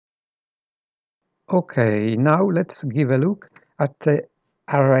Okay, now let's give a look at the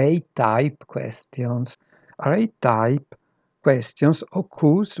array type questions. Array type questions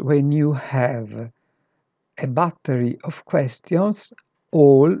occurs when you have a battery of questions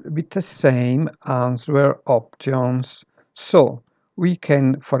all with the same answer options. So we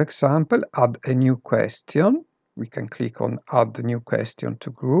can, for example, add a new question. We can click on add new question to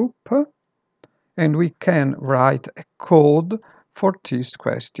group, and we can write a code for this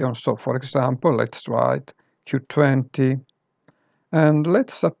question. So for example, let's write Q20. And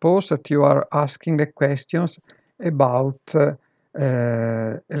let's suppose that you are asking the questions about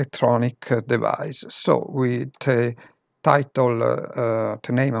electronic device. So with the title,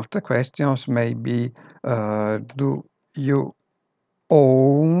 the name of the questions may be do you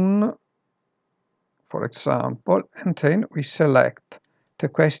own, for example, and then we select the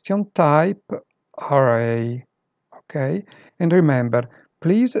question type array. Okay, and remember,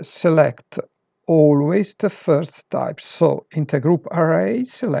 please select always the first type. So in the group array,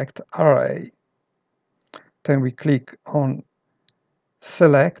 select array. Then we click on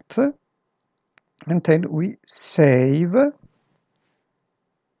select, and then we save.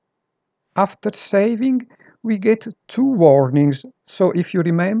 After saving, we get two warnings. So if you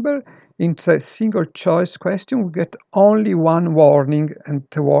remember, in the single choice question, we get only one warning, and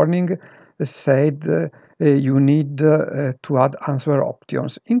the warning said you need to add answer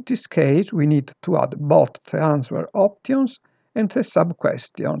options. In this case, we need to add both the answer options and the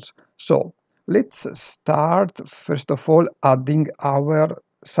sub-questions. So let's start, first of all, adding our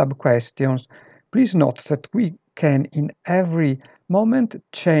sub-questions. Please note that we can, in every moment,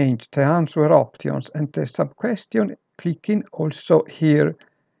 change the answer options and the sub-question, clicking also here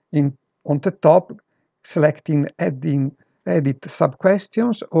on the top, selecting edit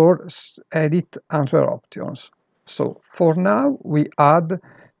sub-questions or edit answer options. So for now, we add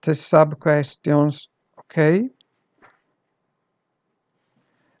the sub-questions, okay?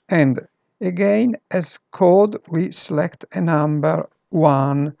 And again, as code, we select a number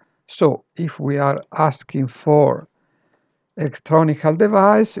 1. So if we are asking for electronic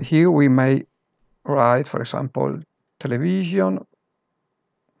device, here we may write, for example, television.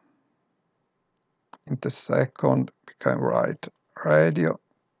 In the second, we can write radio.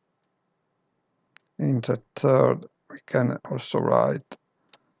 In the third, we can also write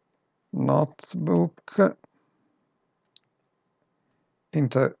notebook. In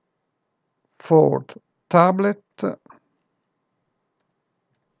the fourth, tablet.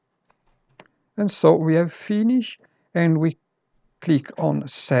 And so we have finished, and we click on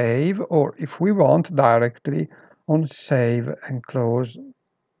save, or if we want, directly on save and close.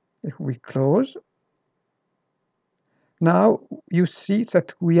 If we close, now you see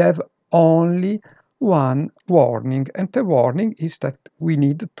that we have only one warning, and the warning is that we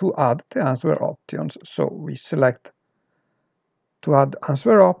need to add the answer options. So we select to add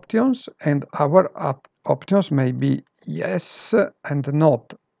answer options, and our options may be yes and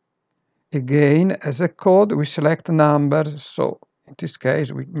not. Again, as a code, we select a number. So in this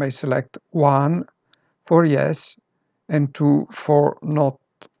case, we may select 1 for yes and 2 for not.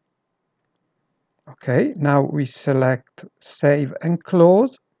 Okay, now we select save and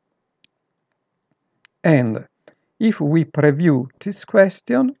close. And if we preview this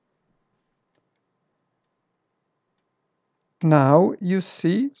question, now you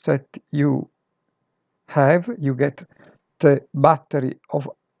see that you get the battery of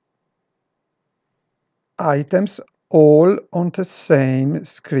items all on the same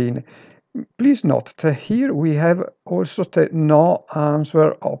screen. Please note that here we have also the no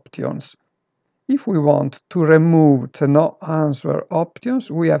answer options. If we want to remove the no answer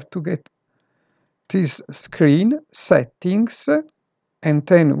options, we have to get this screen settings, and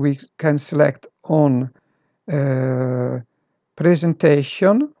then we can select on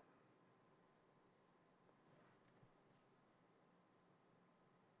presentation.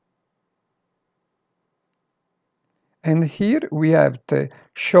 And here we have the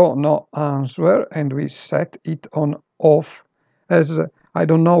show no answer, and we set it on off, as I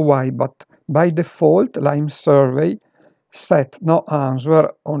don't know why, but by default LimeSurvey set no answer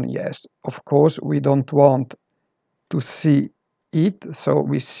on yes. Of course, we don't want to see it, so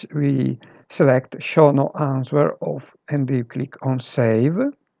we select show no answer off, and we click on save.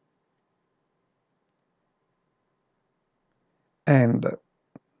 And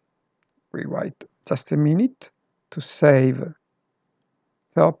we wait just a minute to save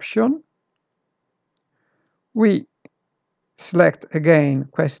the option. We select again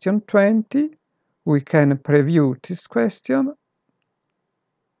question 20. We can preview this question.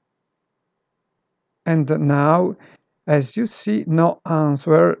 And now, as you see, no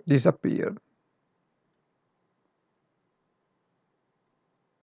answer disappeared.